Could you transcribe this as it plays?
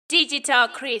Digital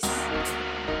Chris.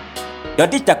 Yo,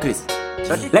 Digital Chris.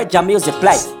 Let your music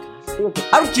play.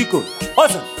 Chico.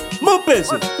 Awesome. Move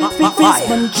busy.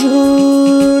 Fizzman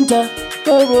Junta.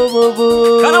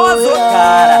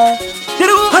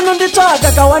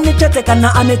 Anonditsvaga Kaone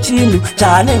kana ane chinhu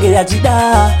chaanenge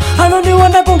achida.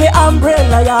 Anondiona kunge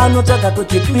umbrella yaanotsvaga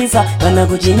kuchipisa kana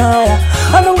kuchinaya.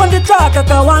 Anongonditsvaga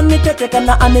Kaone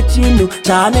kana ane chinhu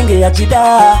chaanenge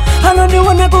achida.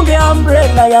 Anondiona kunge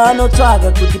umbrella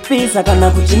yaanotsvaga kuchipisa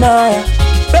kana kuchinaya.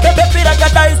 Bebi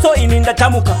rakadai so ini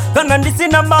ndachamuka kana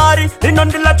ndisina mari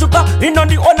rinondilachuka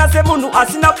rinondiona semunhu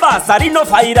asina basa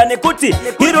rinovhaira nekuti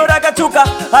iro rakachuka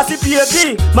asi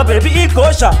baby mabebi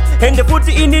igosha ende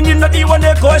futi ini ndinodiwa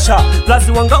negosha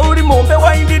plazi wanga uri mombe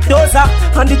waindidhoza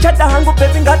handichada hangu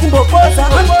bebi ngatimbokoza.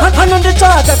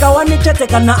 Anonditsvaga Kaone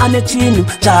kana ane chinhu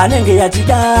chaanenge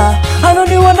achida.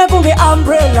 Anondiona kunge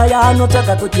umbrella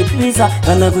yaanotsvaga kuchipisa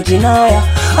kana kuchinaya.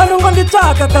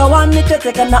 Anongonditsvaga Kaone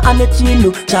kana ane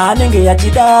chinhu chaanenge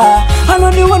achida.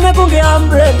 Anondiona kunge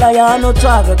umbrella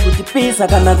yaanotsvaga kuchipisa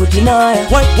kana kuchinaya.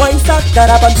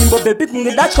 Waisagara panzvimbo bebi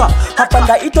kunge datya apa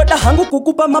ndaitoda hangu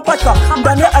kukupa mapatya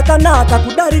ndane akanaka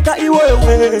kudarika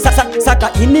iwewe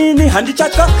saka inini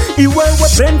handichatya iwewe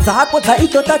brand dzako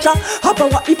dzaitotacha apa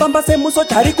waifamba semuso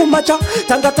tari kumacha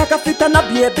tanga takafitana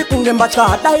bebi kunge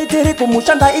mbatya dai tiri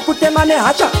kumusha ndaikutema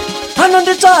nehacha.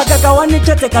 Anonditsvaga Kaone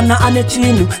kana ane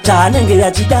chinhu chaanenge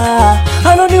achida.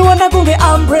 Anondiona kunge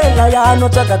umbrella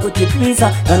yaanotsvaga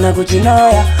kuchipisa kana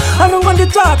kuchinaya.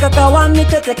 Anongonditsvaga Kaone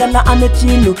kana ane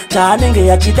chinhu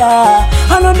chaanenge achida.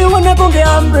 Anondiona kunge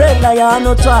umbrella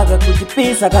yaanotsvaga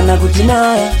kuchipisa kana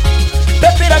kuchinaya.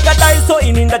 Bebi rakadai so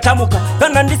ini ndachamuka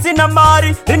kana ndisina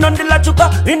mari rinondilachuka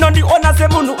rinondiona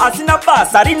semunhu asina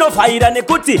basa rinovhaira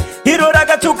nekuti iro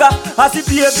rakachuka asi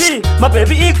baby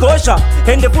mabebi igosha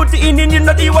ende futi ini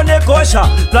ndinodiwa negosha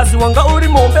plazi wanga uri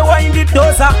mombe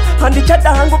waindidhoza handichada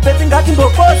hangu bebi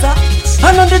ngatimbokoza.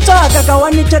 Anonditsvaga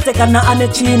Kaone kana ane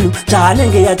chinhu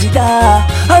chaanenge achida.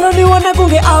 Anondiona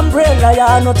kunge umbrella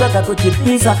yaanotsvaga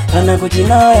kuchipisa kana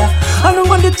kuchinaya.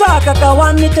 Anongonditsvaga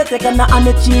Kaone kana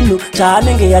ane chinhu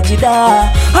chaanenge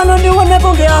achida. Anondiona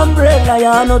kunge umbrella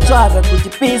yaanotsvaga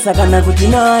kuchipisa kana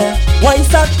kuchinaya.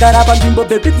 Waisagara panzvimbo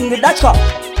bebi kunge datya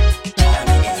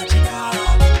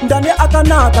ndane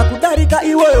akanaka kudarika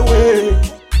iwewe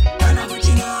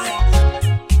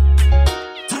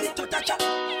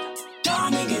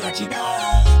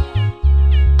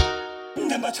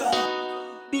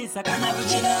Bisa kana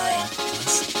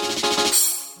kuchinaya.